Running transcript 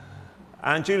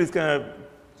And Julie's going to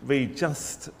read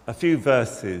just a few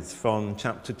verses from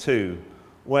chapter 2,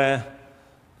 where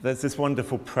there's this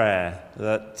wonderful prayer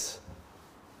that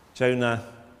Jonah,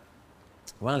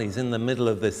 well, he's in the middle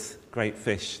of this great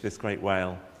fish, this great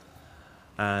whale,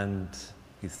 and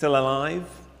he's still alive,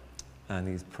 and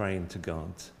he's praying to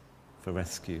God for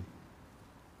rescue.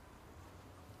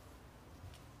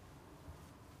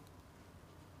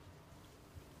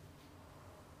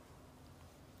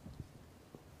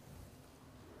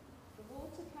 The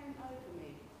water came over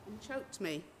me and choked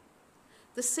me.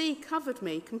 The sea covered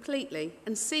me completely,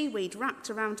 and seaweed wrapped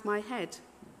around my head.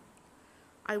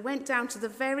 I went down to the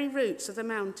very roots of the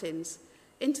mountains,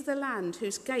 into the land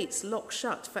whose gates lock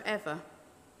shut forever.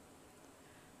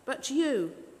 But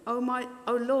you, O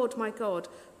Lord my God,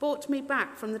 brought me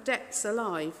back from the depths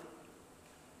alive.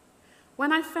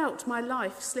 When I felt my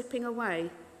life slipping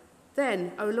away,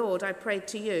 then, O Lord, I prayed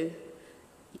to you,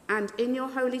 and in your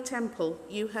holy temple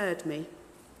you heard me.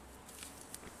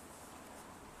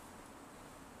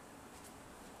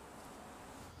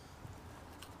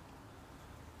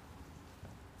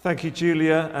 Thank you,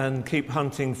 Julia, and keep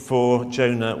hunting for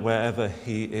Jonah wherever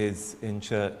he is in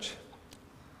church.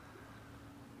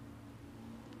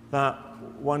 That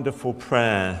wonderful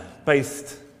prayer,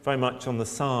 based very much on the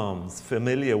Psalms,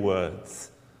 familiar words.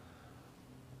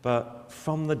 But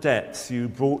from the depths you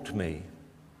brought me.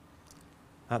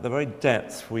 At the very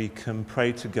depths we can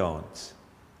pray to God,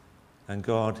 and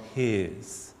God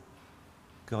hears.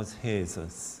 God hears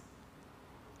us,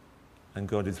 and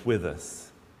God is with us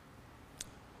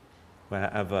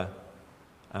wherever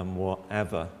and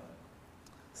whatever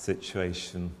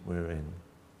situation we're in.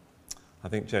 I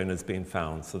think Jonah's been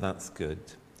found, so that's good.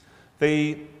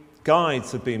 The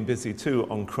guides have been busy too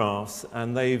on crafts,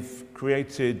 and they've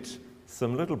created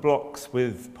some little blocks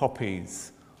with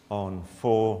poppies on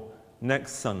for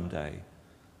next Sunday.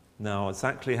 Now,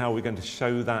 exactly how we're going to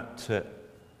show that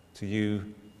to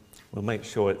you, we'll make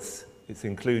sure it's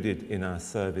included in our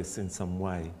service in some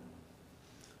way.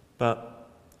 But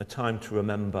a time to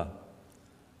remember.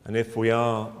 And if we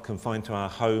are confined to our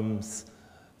homes,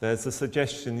 there's a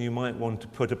suggestion you might want to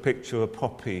put a picture of a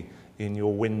poppy in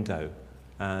your window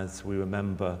as we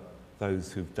remember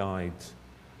those who've died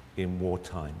in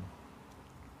wartime.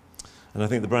 And I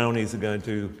think the Brownies are going to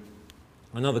do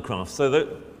another craft. So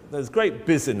there's great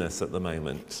busyness at the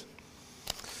moment.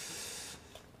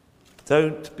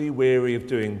 Don't be weary of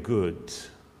doing good,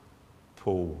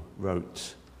 Paul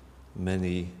wrote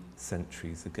many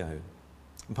centuries ago.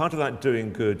 And part of that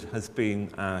doing good has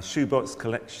been our shoebox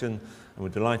collection, and we're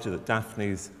delighted that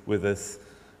Daphne's with us.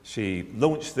 She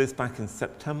launched this back in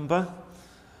September,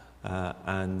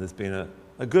 and there's been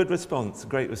a good response, a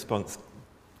great response,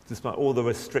 despite all the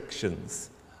restrictions.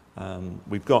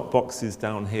 We've got boxes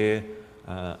down here,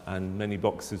 and many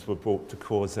boxes were brought to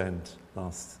Cause End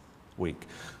last week.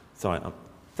 Sorry,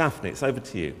 Daphne, it's over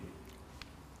to you.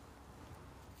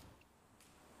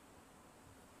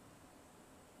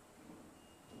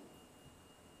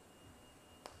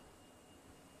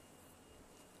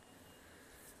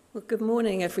 Well, good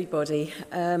morning, everybody.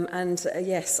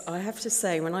 Yes, I have to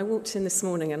say, when I walked in this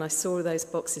morning and I saw those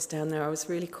boxes down there, I was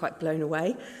really quite blown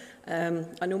away.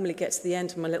 I normally get to the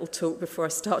end of my little talk before I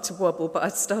start to wobble, but I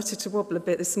started to wobble a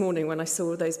bit this morning when I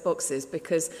saw those boxes,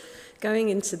 because going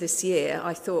into this year,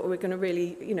 I thought we're going to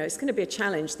really, it's going to be a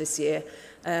challenge this year.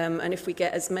 And if we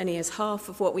get as many as half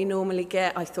of what we normally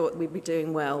get, I thought we'd be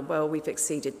doing well. Well, we've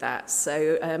exceeded that.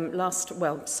 So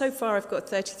so far I've got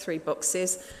 33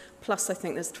 boxes. Plus, I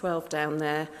think there's 12 down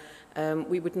there.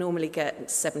 We would normally get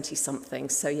 70-something.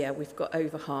 So, yeah, we've got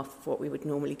over half of what we would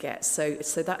normally get. So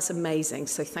that's amazing.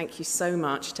 So thank you so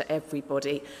much to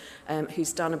everybody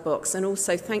who's done a box. And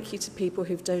also thank you to people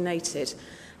who've donated.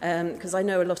 Because I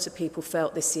know a lot of people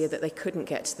felt this year that they couldn't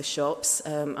get to the shops,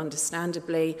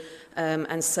 understandably.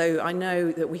 And so I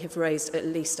know that we have raised at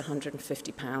least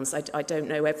 £150. I don't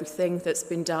know everything that's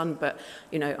been done, but,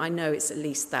 I know it's at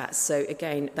least that. So,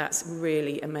 again, that's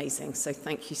really amazing. So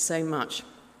thank you so much.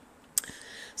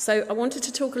 So I wanted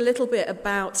to talk a little bit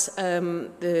about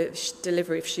the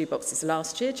delivery of shoeboxes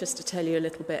last year, just to tell you a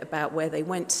little bit about where they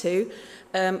went to.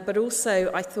 But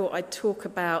also I thought I'd talk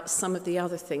about some of the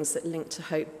other things that Link to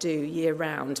Hope do year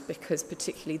round, because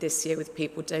particularly this year with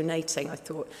people donating, I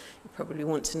thought you probably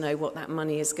want to know what that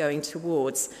money is going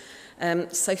towards.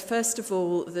 So first of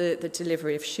all, the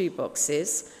delivery of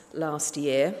shoeboxes last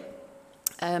year.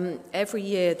 Every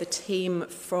year the team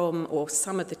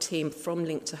some of the team from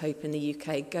Link to Hope in the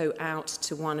UK go out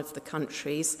to one of the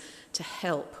countries to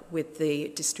help with the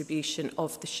distribution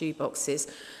of the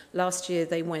shoeboxes. Last year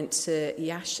they went to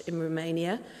Iași in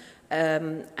Romania,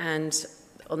 and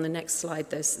on the next slide,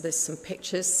 there's some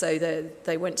pictures. So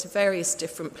they went to various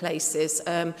different places.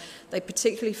 They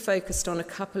particularly focused on a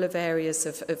couple of areas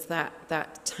of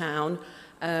that town.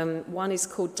 One is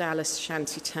called Dallas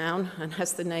Shantytown, and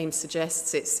as the name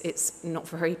suggests, it's not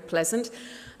very pleasant.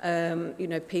 You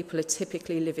know, people are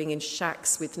typically living in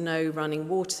shacks with no running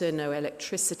water, no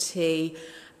electricity.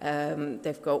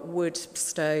 They've got wood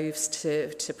stoves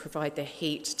to provide their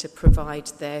heat, to provide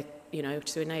their, you know,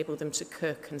 to enable them to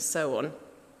cook and so on.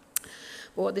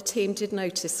 But what the team did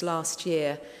notice last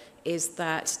year is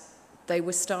that they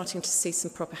were starting to see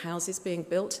some proper houses being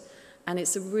built, and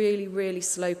it's a really, really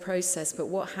slow process. But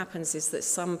what happens is that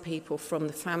some people from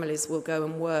the families will go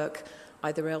and work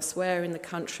either elsewhere in the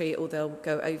country, or they'll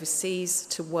go overseas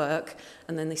to work,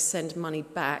 and then they send money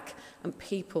back, and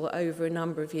people over a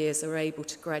number of years are able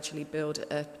to gradually build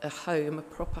a home, a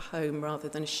proper home, rather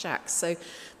than a shack. So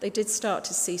they did start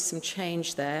to see some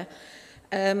change there.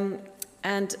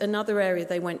 And another area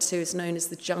they went to is known as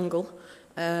the Jungle.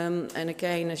 And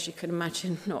again, as you can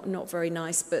imagine, not very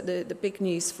nice, but the big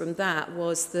news from that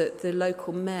was that the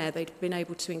local mayor, they'd been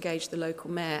able to engage the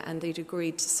local mayor, and they'd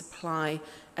agreed to supply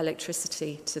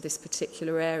electricity to this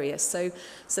particular area. So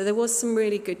there was some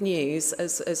really good news,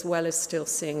 as well as still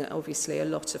seeing, obviously, a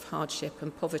lot of hardship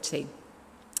and poverty.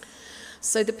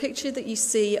 So the picture that you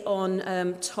see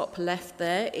on top left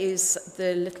there is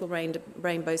the Little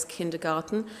Rainbows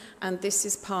Kindergarten, and this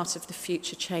is part of the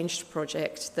Future Change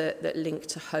project that Link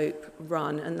to Hope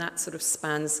run, and that sort of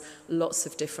spans lots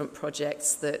of different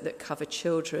projects that cover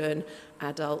children,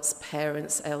 adults,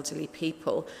 parents, elderly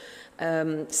people.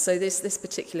 So this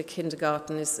particular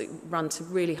kindergarten is run to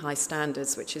really high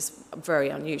standards, which is very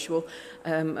unusual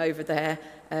over there.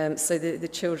 So the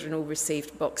children all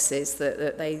received boxes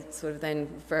that they sort of then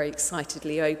very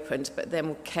excitedly opened, but then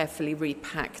were carefully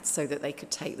repacked so that they could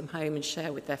take them home and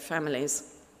share with their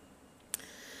families.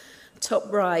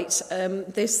 Top right,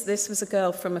 this was a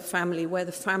girl from a family where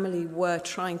the family were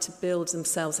trying to build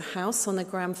themselves a house on their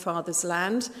grandfather's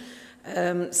land.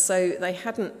 So they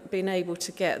hadn't been able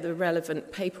to get the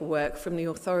relevant paperwork from the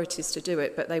authorities to do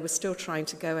it, but they were still trying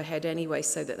to go ahead anyway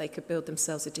so that they could build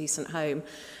themselves a decent home,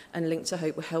 and Link to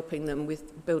Hope were helping them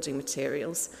with building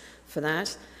materials for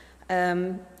that.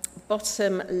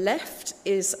 Bottom left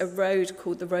is a road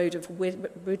called the Road of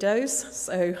Widows,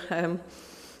 so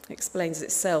explains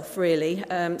itself really.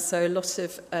 So a lot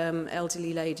of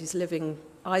elderly ladies living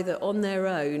either on their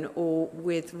own or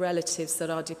with relatives that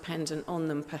are dependent on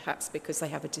them, perhaps because they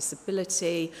have a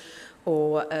disability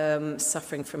or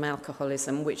suffering from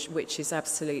alcoholism, which is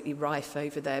absolutely rife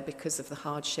over there because of the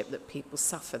hardship that people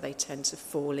suffer. They tend to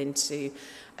fall into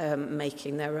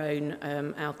making their own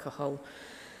alcohol.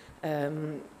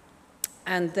 And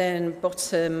then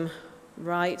bottom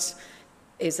right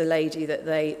is a lady that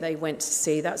they went to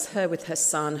see. That's her with her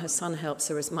son. Her son helps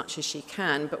her as much as she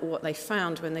can, but what they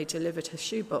found when they delivered her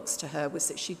shoebox to her was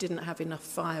that she didn't have enough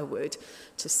firewood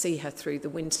to see her through the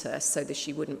winter, so that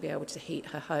she wouldn't be able to heat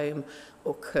her home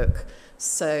or cook.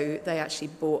 So they actually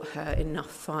bought her enough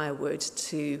firewood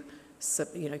to,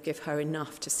 you know, give her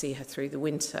enough to see her through the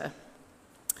winter.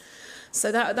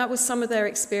 So that was some of their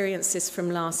experiences from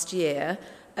last year.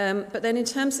 But then in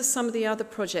terms of some of the other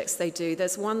projects they do,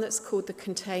 there's one that's called the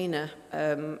Container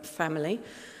Family.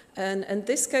 And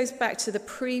this goes back to the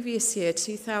previous year,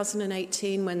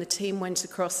 2018, when the team went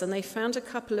across and they found a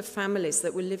couple of families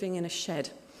that were living in a shed.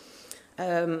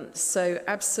 So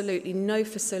absolutely no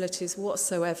facilities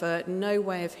whatsoever, no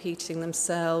way of heating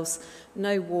themselves,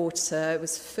 no water. It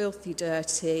was filthy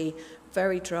dirty,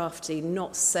 very drafty,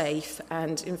 not safe,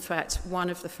 and in fact one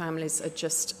of the families had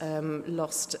just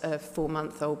lost a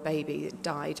 4-month-old baby that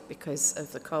died because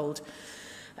of the cold.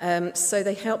 So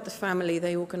they helped the family,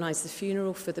 they organised the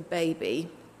funeral for the baby,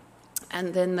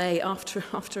 and then they, after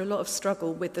a lot of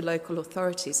struggle with the local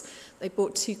authorities, they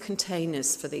bought 2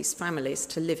 containers for these families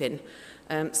to live in.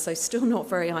 So still not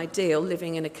very ideal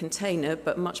living in a container,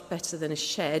 but much better than a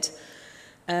shed.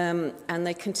 And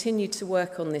they continued to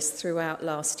work on this throughout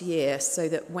last year, so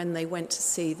that when they went to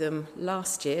see them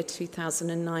last year,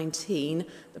 2019,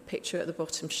 the picture at the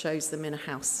bottom shows them in a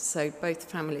house. So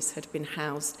both families had been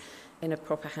housed in a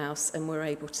proper house and were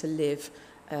able to live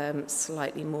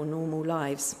slightly more normal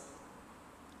lives.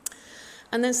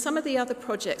 And then some of the other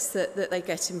projects that they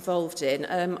get involved in,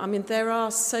 I mean, there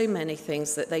are so many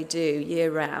things that they do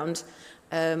year-round.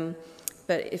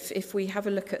 But if we have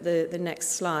a look at the next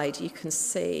slide, you can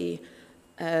see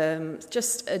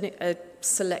just a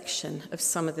selection of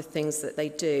some of the things that they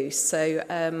do.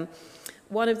 So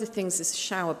one of the things is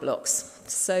shower blocks.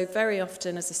 So very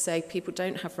often, as I say, people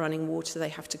don't have running water. They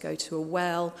have to go to a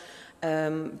well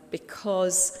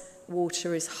because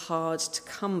water is hard to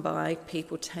come by.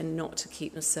 People tend not to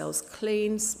keep themselves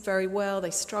clean very well.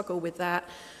 They struggle with that.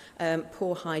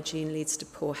 Poor hygiene leads to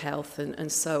poor health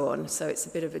and so on. So it's a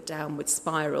bit of a downward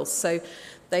spiral. So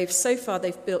far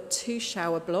they've built 2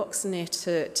 shower blocks near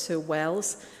to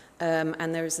wells,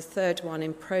 and there is a third one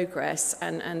in progress.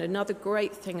 And another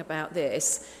great thing about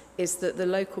this is that the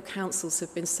local councils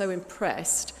have been so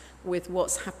impressed with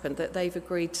what's happened that they've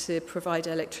agreed to provide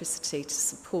electricity to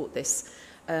support this,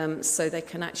 so they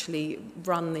can actually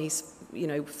run these,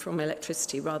 from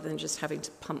electricity rather than just having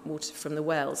to pump water from the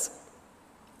wells.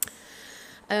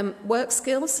 Work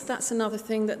skills, that's another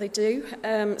thing that they do.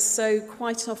 So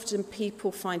quite often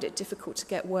people find it difficult to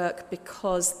get work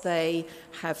because they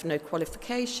have no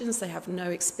qualifications, they have no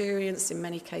experience, in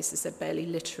many cases they're barely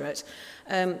literate.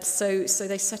 So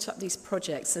they set up these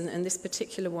projects, and this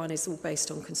particular one is all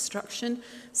based on construction.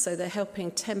 So they're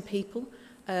helping 10 people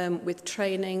with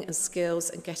training and skills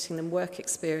and getting them work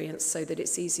experience so that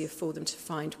it's easier for them to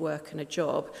find work and a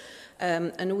job.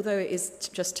 And although it is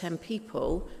just 10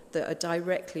 people that are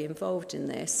directly involved in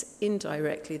this,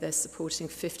 indirectly they're supporting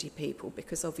 50 people,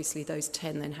 because obviously those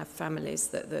 10 then have families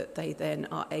that they then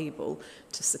are able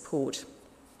to support.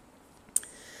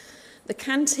 The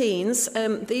canteens,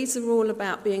 these are all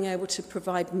about being able to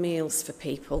provide meals for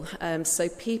people. So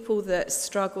people that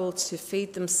struggle to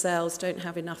feed themselves, don't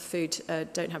have enough food,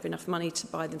 don't have enough money to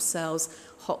buy themselves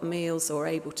hot meals or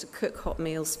able to cook hot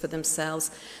meals for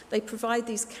themselves, they provide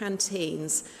these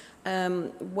canteens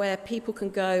where people can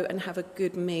go and have a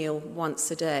good meal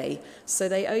once a day. So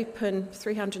they open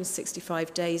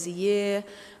 365 days a year.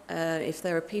 If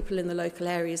there are people in the local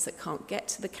areas that can't get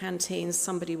to the canteens,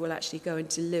 somebody will actually go and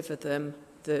deliver them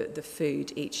the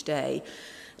food each day.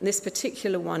 And this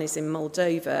particular one is in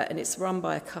Moldova, and it's run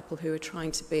by a couple who are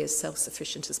trying to be as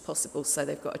self-sufficient as possible. So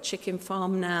they've got a chicken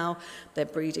farm now, they're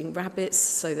breeding rabbits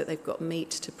so that they've got meat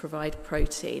to provide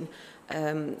protein.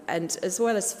 And as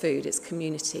well as food, it's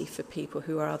community for people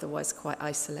who are otherwise quite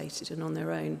isolated and on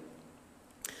their own.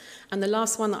 And the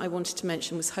last one that I wanted to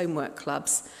mention was homework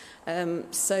clubs.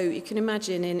 So you can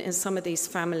imagine in some of these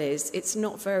families, it's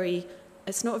not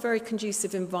a very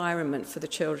conducive environment for the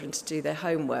children to do their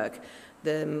homework.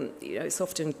 It's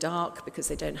often dark because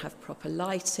they don't have proper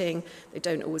lighting, they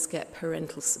don't always get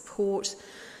parental support.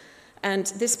 And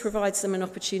this provides them an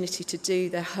opportunity to do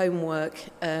their homework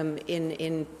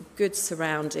in good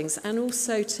surroundings, and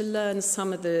also to learn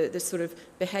some of the sort of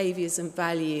behaviours and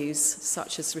values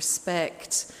such as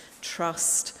respect,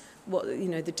 trust,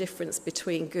 the difference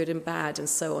between good and bad and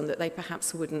so on, that they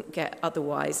perhaps wouldn't get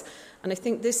otherwise. And I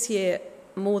think this year,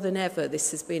 more than ever,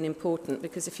 this has been important,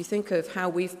 because if you think of how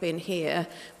we've been here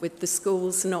with the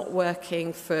schools not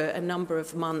working for a number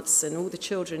of months and all the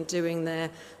children doing their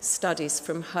studies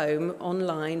from home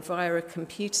online via a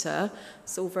computer,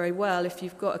 it's all very well if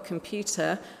you've got a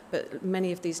computer, but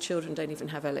many of these children don't even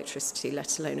have electricity,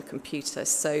 let alone a computer.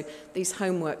 So these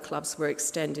homework clubs were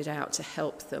extended out to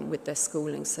help them with their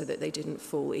schooling so that they didn't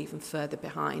fall even further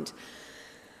behind.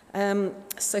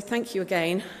 So thank you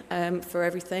again for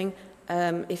everything.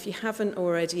 If you haven't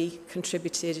already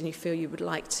contributed and you feel you would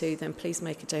like to, then please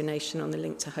make a donation on the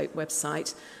Link to Hope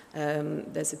website.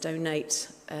 There's a donate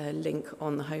link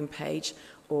on the homepage,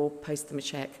 or post them a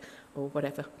cheque or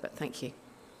whatever, but thank you.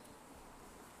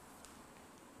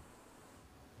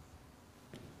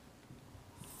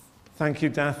 Thank you,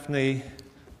 Daphne,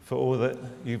 for all that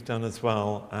you've done as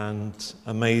well, and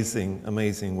amazing,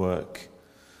 amazing work.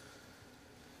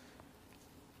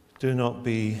 Do not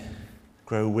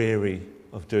grow weary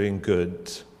of doing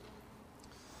good.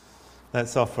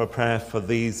 Let's offer a prayer for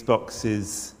these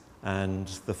boxes and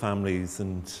the families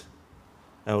and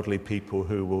elderly people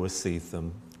who will receive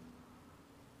them.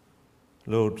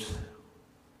 Lord,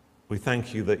 we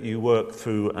thank you that you work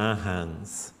through our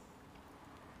hands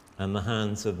and the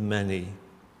hands of many.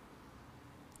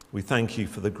 We thank you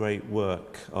for the great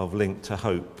work of Link to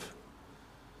Hope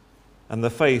and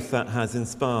the faith that has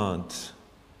inspired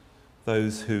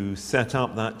those who set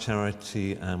up that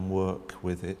charity and work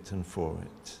with it and for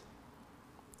it.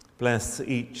 Bless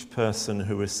each person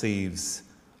who receives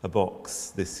a box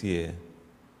this year,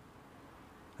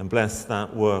 and bless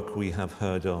that work we have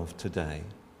heard of today.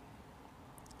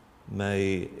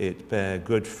 May it bear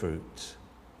good fruit.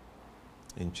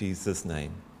 In Jesus'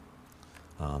 name,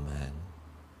 amen.